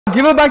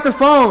Give her back the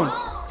phone.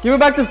 Give her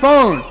back the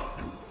phone.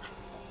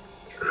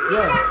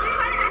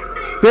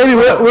 Baby,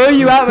 where are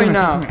you at right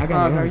now? I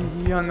got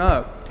you hung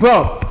up.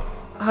 Bro,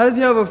 how does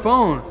he have a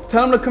phone?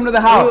 Tell him to come to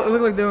the house. It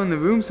looked like they were in the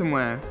room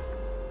somewhere.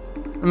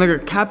 In like a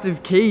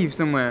captive cave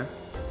somewhere.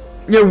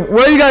 Yo,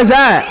 where are you guys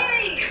at?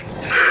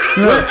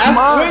 Yo, come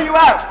on. Where are you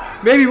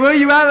at? Baby, where are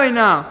you at right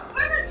now?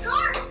 Where's the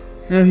door?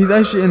 Yeah, he's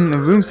actually in the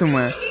room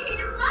somewhere.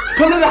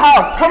 Come to the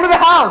house. Come to the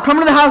house. Come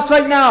to the house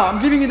right now.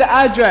 I'm giving you the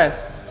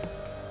address.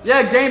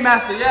 Yeah, Game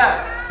Master,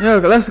 yeah. Yo,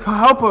 let's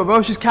help her,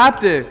 bro. She's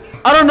captive.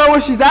 I don't know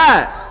where she's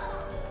at.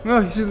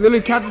 Yo, she's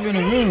literally captive in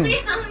her room.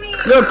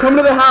 Yo, come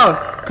to the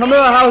house. Come to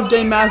the house,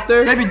 Game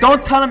Master. Baby,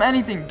 don't tell him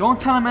anything. Don't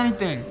tell him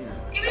anything.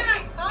 Give me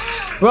my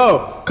phone.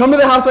 Bro, come to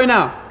the house right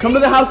now. Come to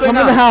the house right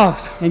now. Come to the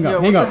house. Hang up,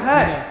 Yo, hang what up. the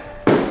heck?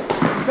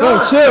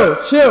 Yo,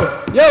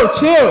 chill. Yo,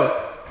 chill.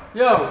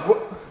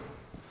 Yo,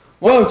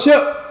 Whoa,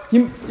 chill.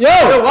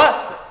 Yo,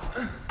 what?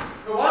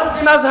 Yo, why does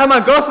Game Master have my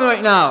girlfriend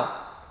right now?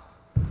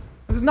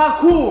 This is not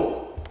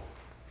cool.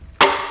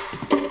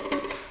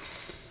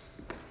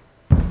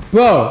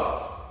 Bro.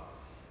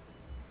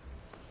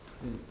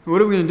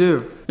 What are we gonna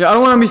do? Yeah, I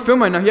don't want to be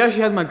filmed right now. He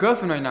actually has my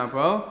girlfriend right now,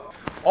 bro.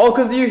 All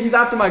because of you. He's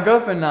after my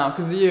girlfriend now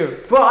because of you.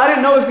 Bro, I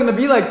didn't know it was gonna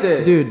be like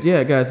this. Dude,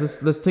 yeah,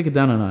 guys, let's take it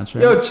down a notch,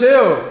 right? Yo,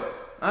 chill.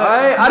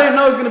 Alright? I didn't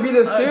know it was gonna be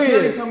this serious. Can you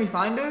at least help me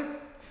find her?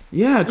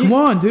 Yeah, come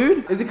on,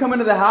 dude. Is he coming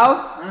to the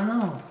house? I don't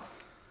know.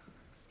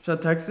 Should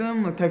I text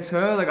him? Like text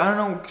her? Like I don't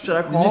know. Should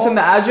I call? Did you send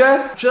the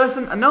address? Should I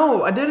send?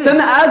 No, I didn't. Send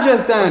the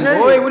address then. Okay.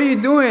 Boy, what are you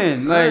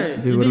doing? Like,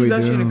 Dude, you what think are he's we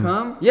actually doing?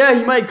 gonna come? yeah,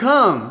 he might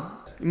come.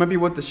 It might be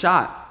worth the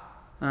shot.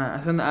 Alright,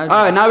 I send the address.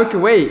 Alright, now we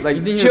can wait. Like,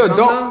 You think chill. he'll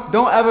come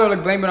Don't ever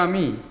like blame it on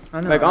me.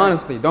 I know, Like, right?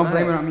 honestly, don't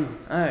blame it on me.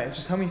 Alright,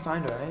 just help me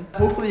find her, right?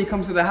 Hopefully he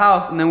comes to the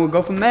house and then we'll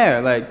go from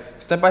there. Like,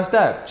 step by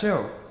step.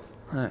 Chill.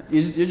 Alright.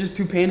 You're just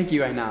too panicky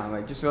right now.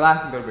 Like, just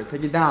relax a little bit.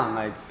 Take it down.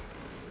 Like,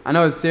 I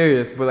know it's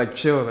serious, but like,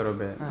 chill a little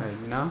bit. Like,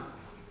 you know?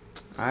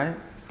 Alright?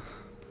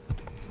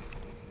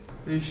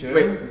 Are you sure?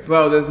 Wait,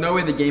 bro, there's no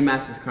way the Game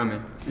Master's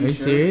coming. Are you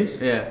serious?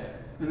 Yeah.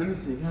 Hey, let me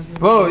see. Can I see?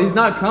 Bro, he's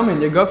not coming.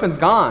 Your girlfriend's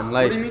gone. What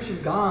Like, do you mean she's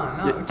gone?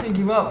 No, Yeah. we can't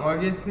give up,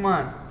 Marcus. Come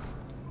on.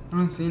 I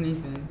don't see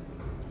anything.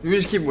 Do we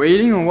just keep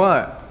waiting or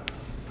what?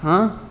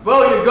 Huh?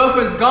 bro, your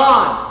girlfriend's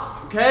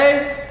gone.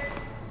 Okay?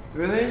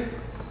 Really?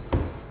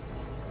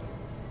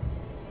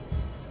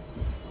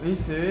 Are you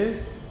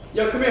serious?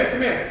 Yo, come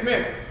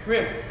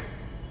here.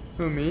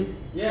 Who, me?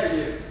 Yeah,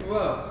 you. Who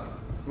else?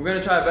 We're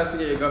gonna try our best to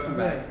get your girlfriend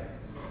back.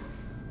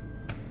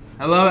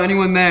 Hello,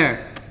 anyone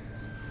there?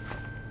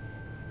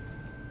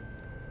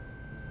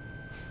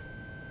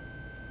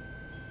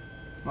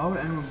 Why would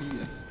anyone be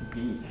at the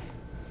gate?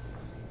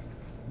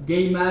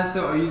 Game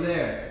Master, are you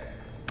there?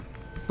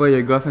 Boy,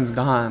 your girlfriend's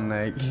gone,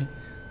 like,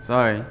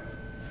 sorry.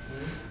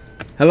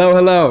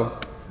 Hello?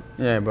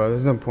 Yeah, bro,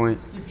 there's no point.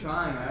 Keep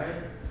trying,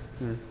 right?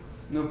 Yeah.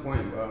 No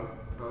point, bro.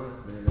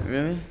 Honestly.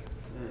 Really?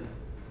 Yeah.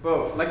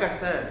 Bro, like I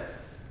said,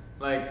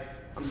 like,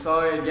 I'm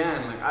sorry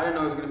again. Like, I didn't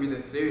know it was gonna be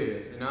this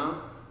serious, you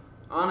know?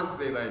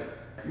 Honestly, like,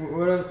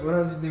 What else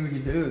do you think we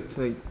could do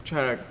to, like,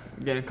 try to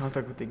get in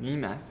contact with the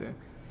Game Master?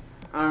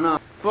 I don't know.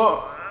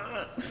 Bro,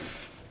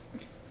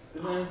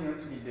 Is there anything else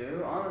we can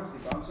do? Honestly,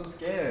 bro, I'm so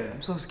scared.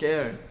 I'm so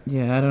scared.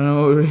 Yeah, I don't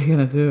know what we're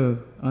gonna do,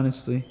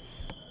 honestly.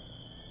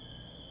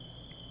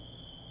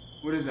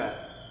 what is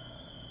that?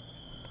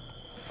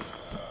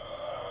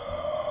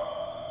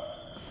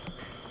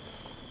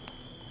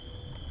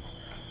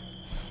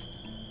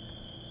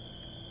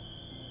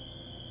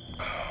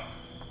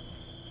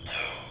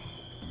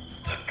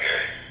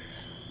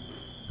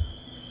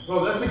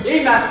 Bro, that's the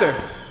Game Master!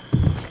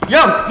 Yo!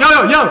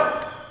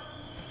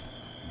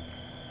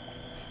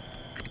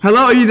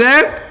 Hello, are you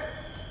there?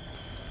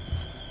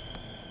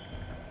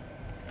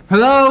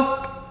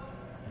 Hello?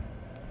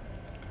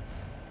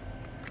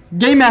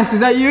 Game Master,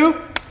 is that you?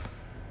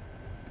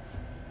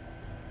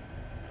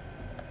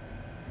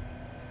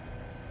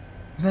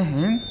 Is that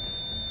him?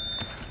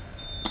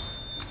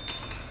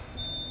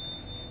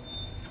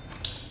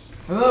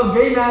 Hello,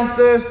 Game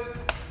Master?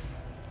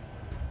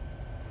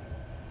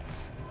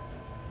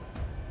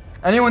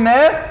 Anyone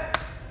there?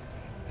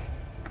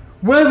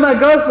 Where's my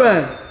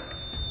girlfriend?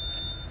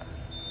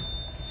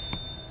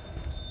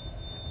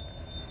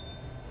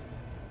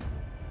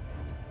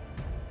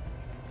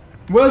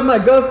 Where's my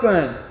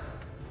girlfriend?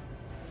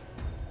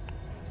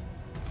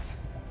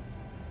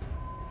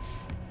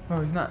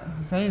 Oh, he's not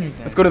saying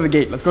anything. Let's go to the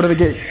gate. With me.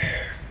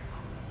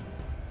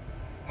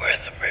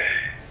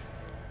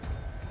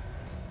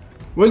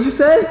 What did you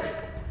say?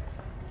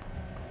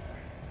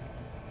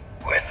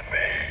 With me.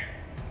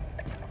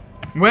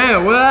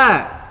 Where? Where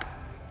at?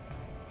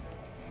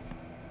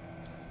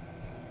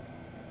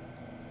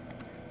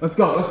 Let's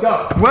go.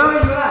 Where are you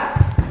at?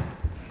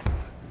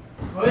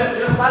 Oh yeah,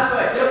 get a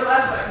flashlight.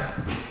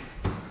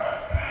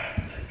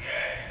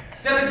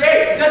 He's at the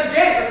gate.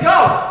 Let's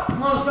go.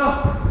 Come on, let's go.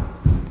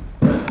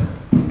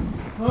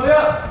 Hurry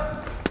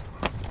up.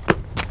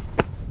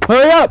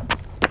 Hurry up.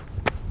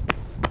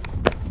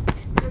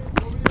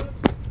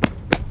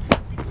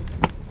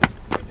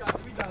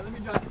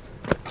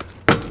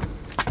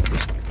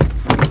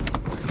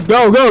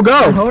 Go, go,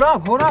 go! Hey, hold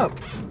up, hold up.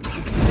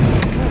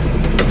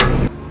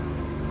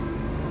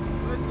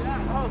 Where's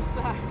that? Oh,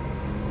 stop.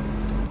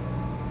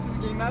 See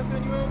the game master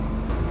anywhere?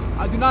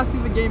 I do not see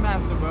the game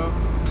master, bro.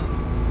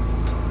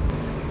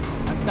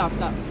 Stop,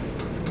 stop.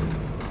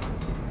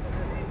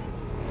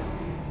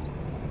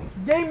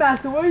 Game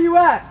master, where are you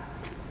at?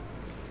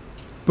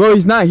 Bro,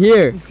 he's not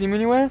here. You see him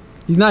anywhere?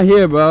 He's not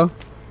here, bro.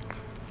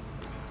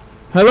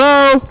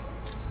 Hello?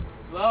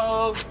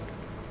 Hello?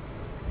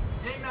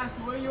 Game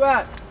master, where are you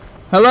at?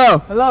 Hello?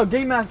 Hello,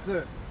 game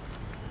master.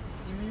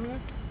 See him anywhere?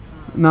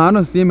 No, I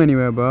don't see him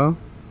anywhere, bro.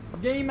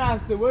 Game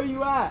master, where are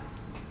you at?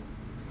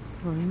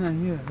 Bro, he's not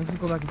here. Let's just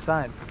go back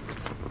inside.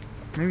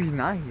 Maybe he's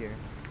not here.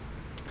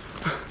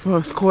 Bro,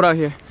 it's cold out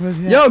here.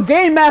 Yo,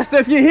 game master,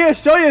 if you're here,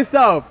 show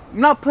yourself.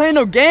 I'm not playing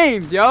no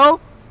games,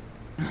 yo.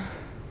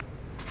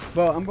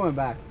 Bro, I'm going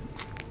back.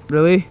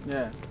 Really?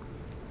 Yeah.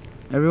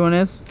 Everyone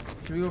is?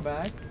 Should we go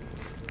back?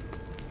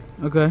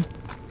 Okay.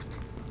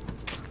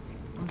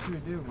 What should we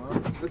do,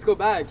 bro? Let's go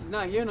back. He's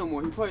not here no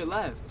more. He probably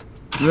left.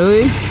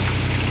 Really?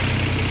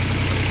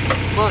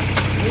 Come on.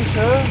 Are you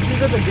sure?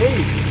 He's at the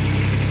gate.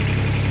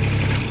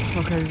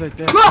 Okay, he's right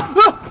there.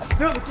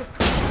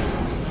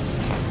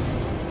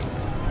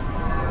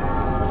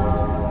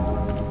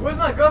 Where's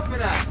my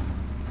girlfriend at?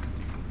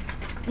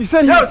 You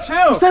said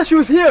chill. You said she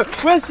was here.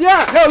 Where's she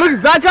at? Yo, Lucas,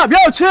 back up.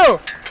 Yo, chill.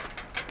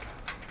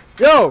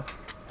 Yo.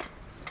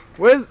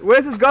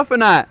 Where's his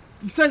girlfriend at?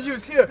 You said she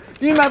was here.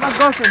 Give me back my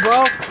girlfriend,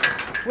 bro.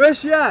 Where's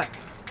she at?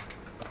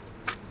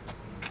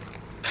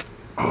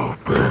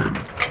 Open.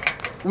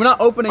 We're not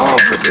opening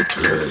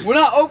it. We're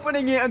not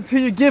opening it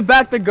until you give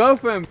back the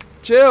girlfriend.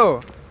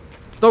 Chill.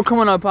 Don't come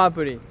on our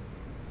property.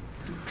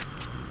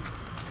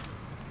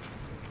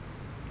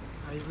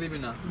 He's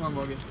leaving now. Come on,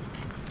 Morgan.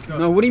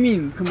 No, what do you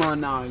mean? Come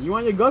on now. You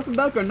want your girlfriend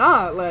back or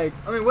not? Like,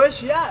 I mean, where's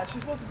she at?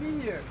 She's supposed to be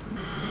here.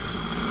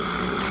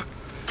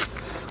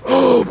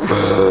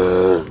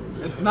 Open.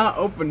 It's not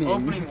opening.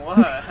 Opening what?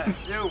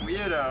 You're a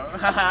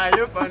weirdo.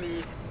 You're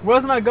funny.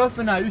 Where's my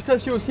girlfriend at? You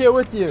said she was here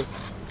with you.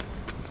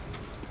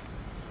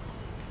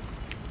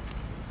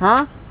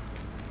 Huh?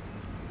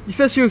 You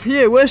said she was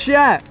here. Where's she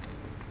at?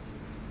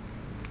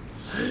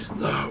 She's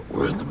not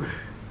with me.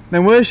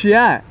 Then where's she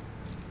at?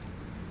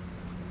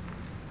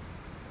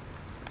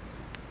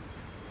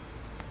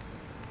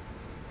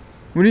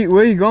 Where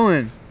are you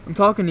going? I'm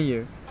talking to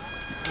you.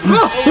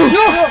 No!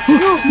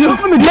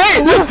 Open the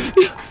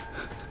gate!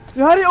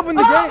 Yo, how do you open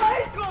the gate?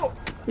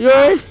 You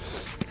ready?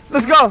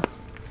 Let's go!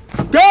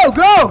 Go!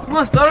 Come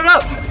on, start it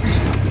up!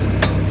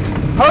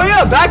 Hurry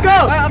up! Back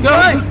up! I'm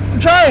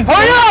trying!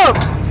 Hurry up!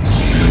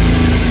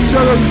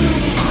 Go!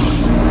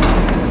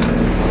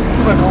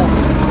 Back home.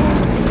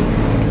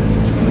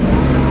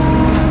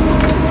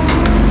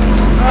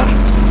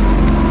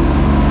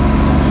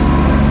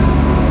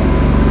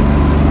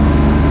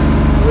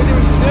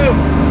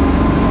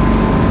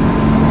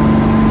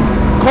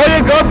 Call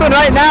your girlfriend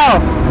right now.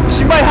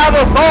 She might have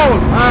her phone.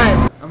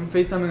 Alright. I'm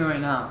FaceTiming her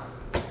right now.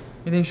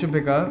 You think she'll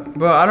pick up?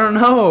 Bro, I don't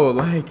know.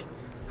 Like,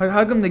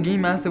 how come the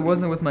game master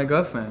wasn't with my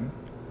girlfriend?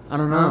 I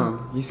don't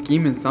know. He's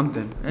scheming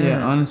something.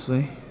 Yeah,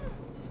 honestly.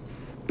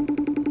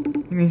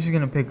 You think she's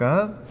gonna pick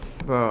up?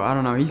 Bro, I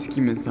don't know. He's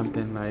scheming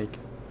something. Like,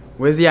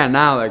 where's he at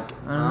now? Like,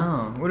 I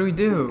don't know. What do we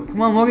do?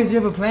 Come on, Morgan, you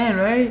have a plan,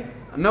 right?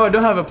 No, I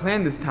don't have a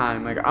plan this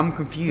time. Like, I'm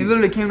confused. He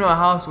literally came to our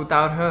house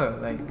without her.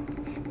 Like,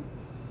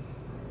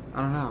 I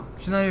don't know.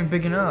 She's not even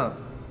picking up.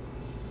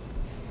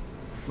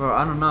 Bro,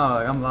 I don't know.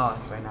 Like, I'm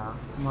lost right now.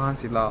 I'm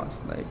honestly lost.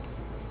 Like,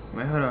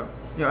 wait, hold up.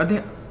 Yo, I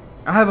think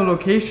I have a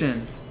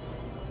location.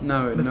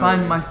 No, to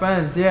find my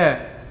friends.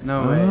 Yeah.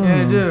 No way.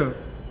 Yeah, I do.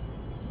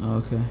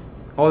 Okay.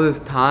 All this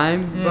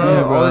time, Yeah,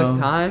 bro. bro. All this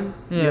time.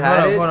 Yeah,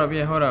 Hold up.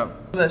 Yeah, hold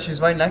up. That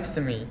she's right next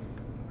to me.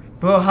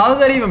 Bro, how is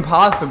that even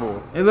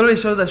possible? It literally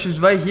shows that she's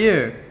right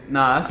here.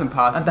 Nah, that's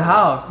impossible. At the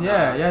house.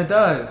 Yeah, it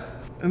does.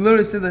 It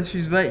literally says that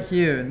she's right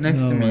here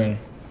next to me. way.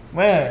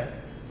 Where?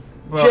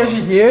 Bro. She's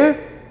actually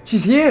here?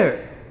 She's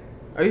here.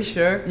 Are you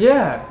sure?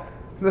 Yeah.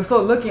 Let's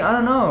start looking. I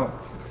don't know.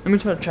 Let me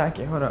try to track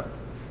it. Hold up.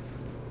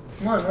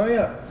 Come on, hurry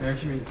up. You're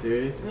actually being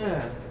serious?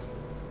 Yeah.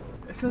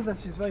 It says that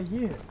she's right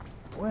here.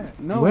 Where?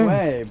 No Where?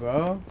 way,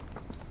 bro.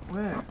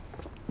 Where?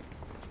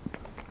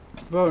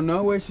 Bro,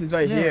 no way she's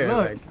right here.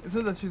 Look. Like, it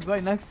says that she's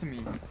right next to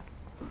me.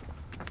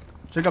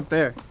 Check up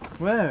there.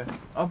 Where?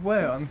 Up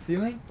where? On the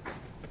ceiling?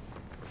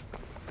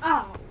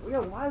 Ow!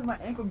 Yo, why does my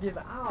ankle give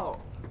out?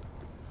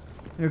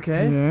 You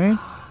okay? Yeah.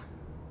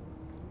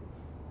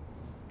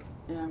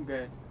 Yeah, I'm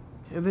good.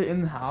 Are they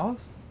in the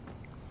house?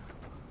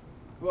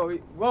 Whoa,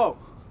 whoa!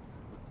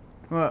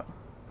 What?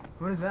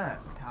 What is that?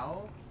 A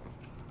towel?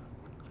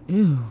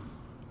 Ew.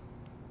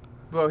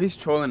 Bro, he's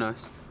trolling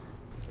us.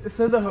 It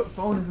says that her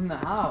phone is in the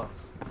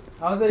house.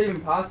 How is that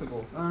even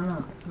possible? I don't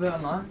know. Is that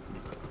unlocked?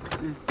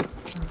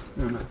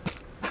 No.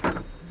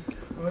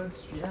 Where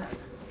is she at?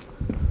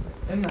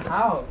 In the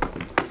house.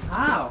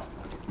 How?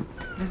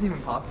 Is this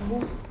even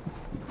possible?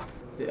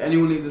 Did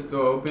anyone leave this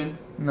door open?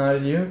 No,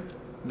 did you?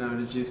 No,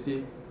 did you,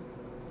 Steve?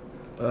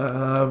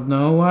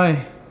 No,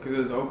 why? Because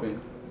it was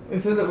open.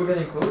 It says that we're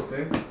getting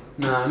closer.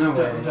 Nah, no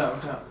way. Watch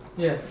out.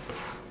 Yeah.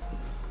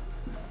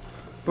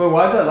 Bro,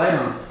 why is that light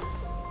on?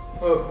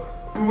 Bro,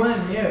 who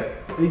went in here?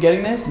 Are you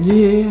getting this?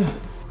 Yeah.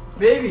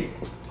 Baby!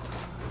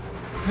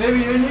 Baby,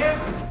 you in here?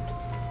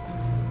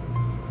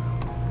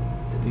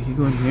 Did he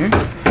go in here?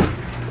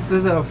 It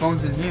says that our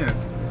phone's in here.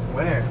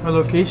 Where? Our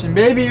location.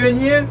 Baby, you in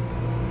here?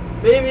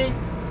 Baby?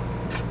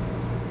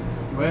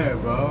 Where,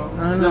 bro? I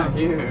don't It's know. not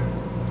here.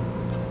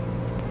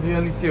 Do you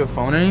at least see your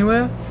phone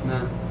anywhere?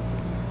 Nah.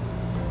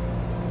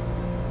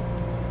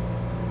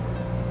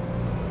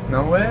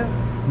 Nowhere?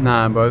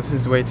 Nah, bro, this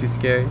is way too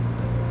scary.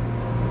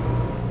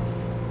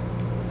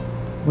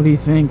 What do you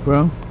think,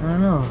 bro? I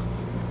don't know.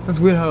 That's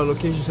weird how the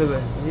location says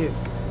that here.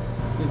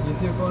 Do you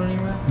see your phone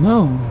anywhere?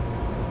 No.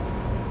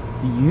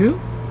 Do you?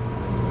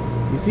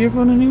 You see your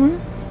phone anywhere?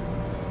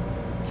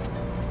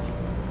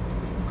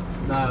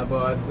 Nah,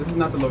 bro, this is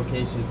not the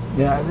location.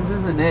 Yeah, this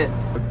isn't it.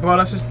 Bro,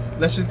 let's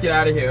just get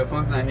out of here. Our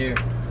phone's not here.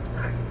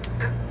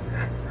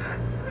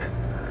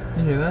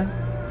 You hear that?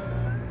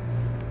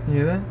 You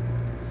hear that?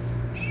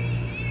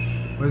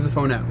 Where's the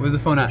phone at? Where's the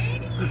phone at?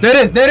 There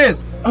it is! There it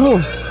is! Oh.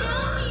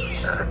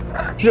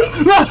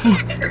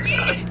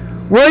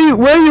 Where are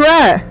you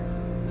at?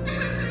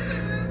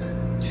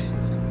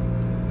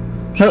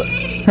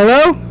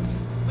 Hello?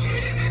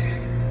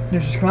 Yeah,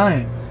 she's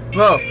crying.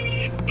 Bro,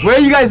 where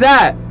are you guys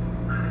at?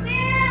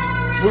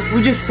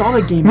 We just saw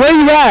the game. Where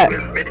are you at?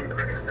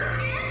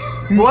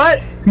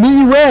 What? Meet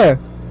you where?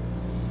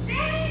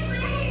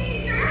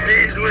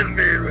 He's with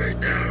me right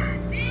now.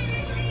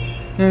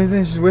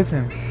 Yeah, she's with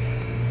him.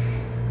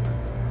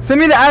 Send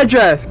me the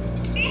address.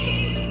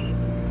 Meet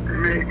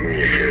me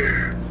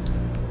here.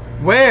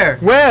 Where?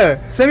 Where?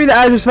 Send me the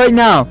address right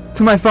now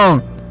to my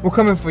phone. We're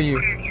coming for you.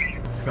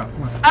 Let's go.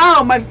 Come on.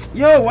 Ow, my...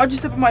 Yo, why'd you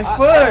step on my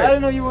foot? I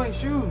didn't know you weren't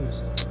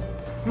shoes.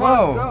 Come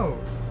on, let's go.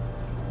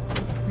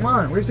 Come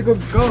on, we have to go.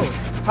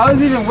 How is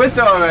he even with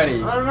her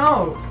already? I don't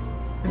know.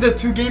 Is there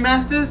 2 game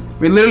masters?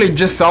 We literally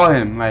just saw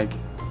him, like...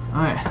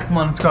 Alright, come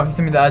on, let's go. He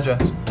sent me the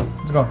address.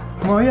 Let's go.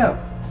 Come on, hurry up.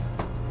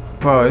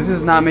 Bro, this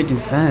is not making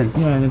sense.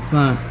 Yeah, it's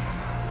not.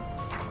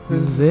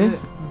 This is it? This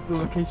is the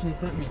location he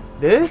sent me.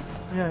 This?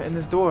 Yeah, in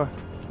this door.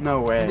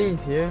 No I way. think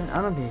he's here.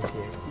 I don't think he's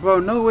here. Bro,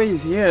 no way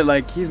he's here.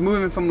 Like, he's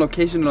moving from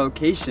location to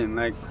location.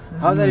 Like,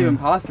 how's that even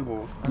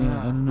possible? Yeah,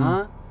 I don't know.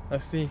 Huh?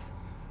 Let's see.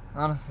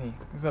 Honestly,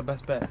 this is our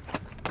best bet.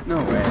 No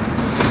way.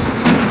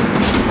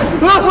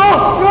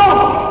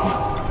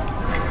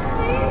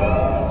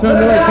 Turn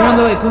the light, turn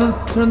the light,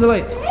 turn the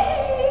light.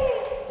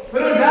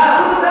 Put her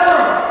down! Put her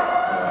down!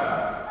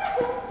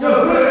 Yo,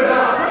 put her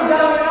down! Put her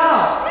down right now!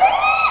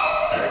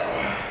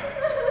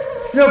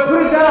 Yo,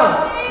 put her down!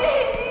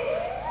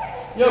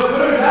 Yo,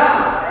 put her down!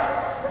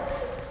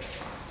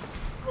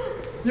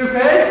 You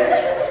okay?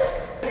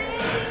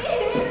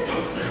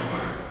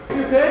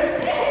 You okay?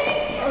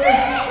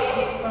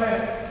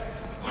 Okay.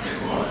 What do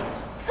you want?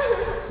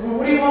 Well,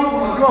 what do you want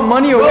from us? You want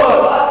money or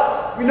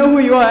what? We know who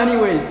you are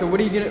anyway, so what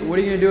are you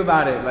gonna do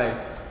about it? Like,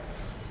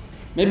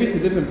 maybe it's a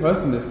different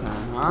person this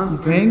time, huh? You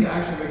think?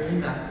 Actually, a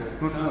game master.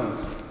 Who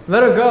knows?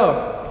 Let her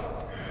go.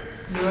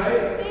 You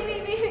alright? Baby.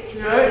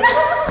 You alright?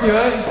 You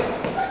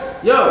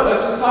alright? Yo,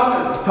 let's just talk to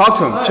him. Just talk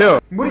to him. Chill.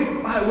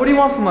 What do you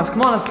want from us?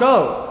 Come on, let's go.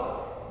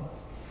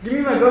 Give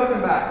me my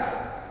girlfriend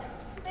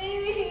back.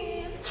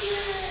 Baby.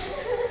 Just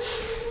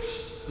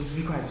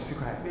be quiet.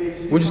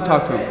 We'll just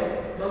talk to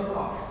him. Don't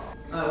talk.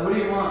 What do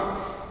you want?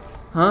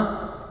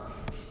 Huh?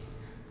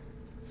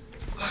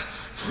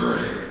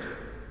 Trade.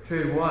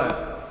 Trade what?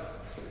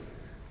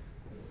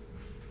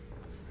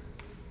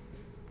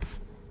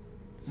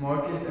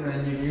 Marcus, and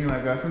then you give me my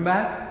girlfriend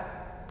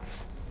back?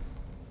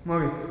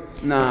 Marcus.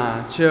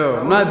 Nah,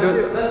 chill. I'm not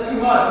doing. That's too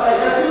much. Hey,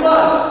 that's too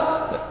much.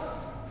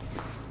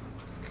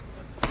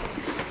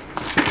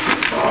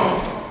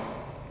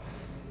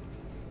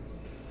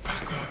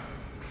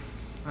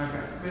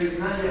 Okay. Wait,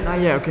 not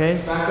yet, okay?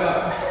 Back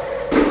up.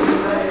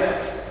 Not yet.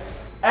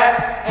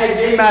 Hey,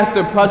 Game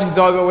Master, Project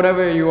Zargo,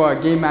 whatever you are,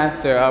 Game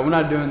Master. We're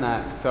not doing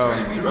that. So.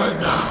 Trade me right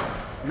now.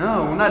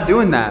 No, we're not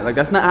doing that. Like,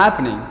 that's not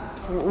happening.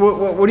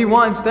 What do you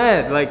want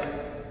instead? Like,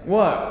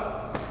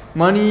 what?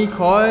 Money,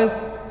 cars,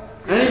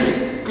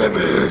 anything? Give me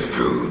his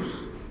shoes.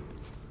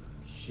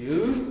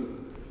 Shoes?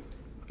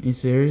 You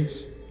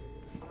serious?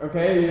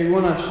 Okay, you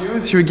want our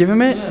shoes? Should we give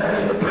him it?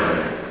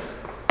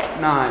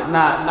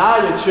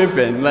 Nah, you're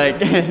tripping. Like,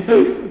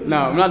 no,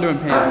 I'm not doing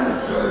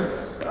pants.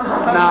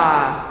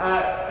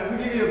 Nah. If we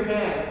give you the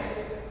pants,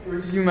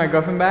 would you give me my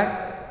girlfriend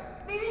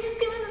back? Baby, just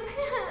give me the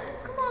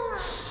pants. Come on.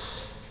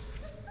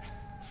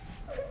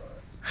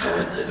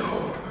 Hand it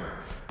over.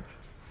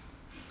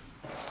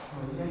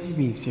 Is he actually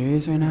being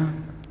serious right now?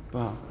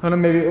 Bro. Hold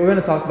on, baby. We're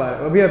gonna talk about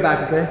it. We'll be right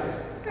back, okay?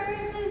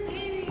 Hurry, please,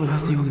 baby. Well,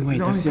 that's the only way.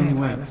 That's the only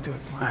way. Let's do it.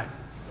 Alright.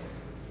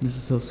 This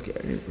is so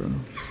scary, bro.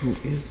 Who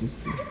is this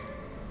dude?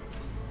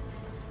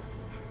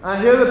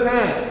 Here are the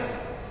pants.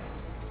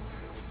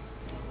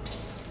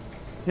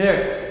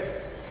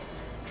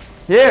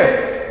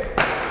 Here.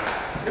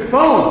 Your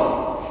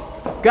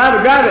phone.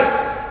 Grab it.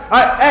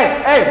 Alright,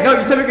 hey, no,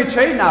 you said we could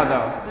trade now,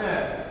 though.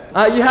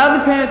 Yeah. You have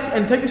the pants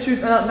and take the shoes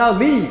and now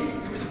leave.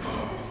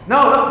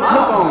 No, that's my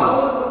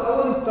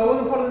phone. That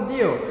wasn't part of the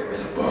deal.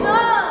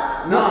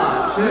 No!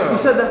 No, chill. You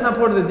said that's not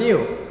part of the deal.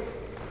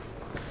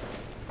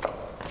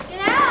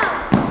 Get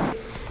out!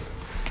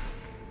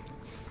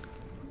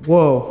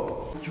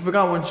 Whoa. You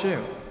forgot one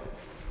shoe.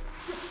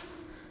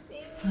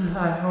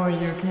 Hi, how are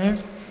you? Okay?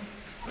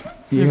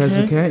 You guys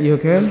okay? You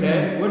okay?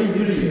 Okay, what did he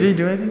do to you? Did he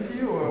do anything to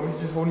you, or was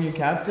he just holding you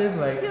captive?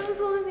 Like, He was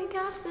holding me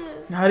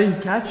captive. how did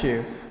he catch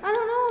you? I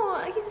don't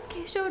know. He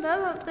just showed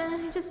up,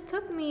 then he just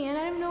took me, and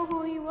I didn't know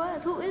who he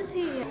was. Who is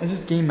he? It's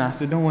just Game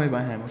Master. Don't worry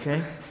about him,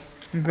 okay?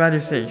 I'm glad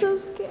you're I'm safe. so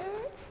scared.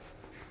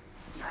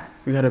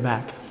 We got her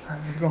back.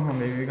 Alright, let's go home,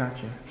 baby. We got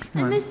you.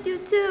 Come I on. missed you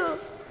too.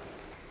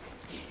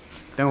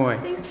 Don't worry.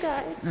 Thanks,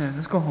 guys. Yeah,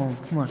 let's go home.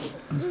 Come on.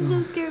 I'm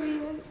so scared,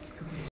 baby.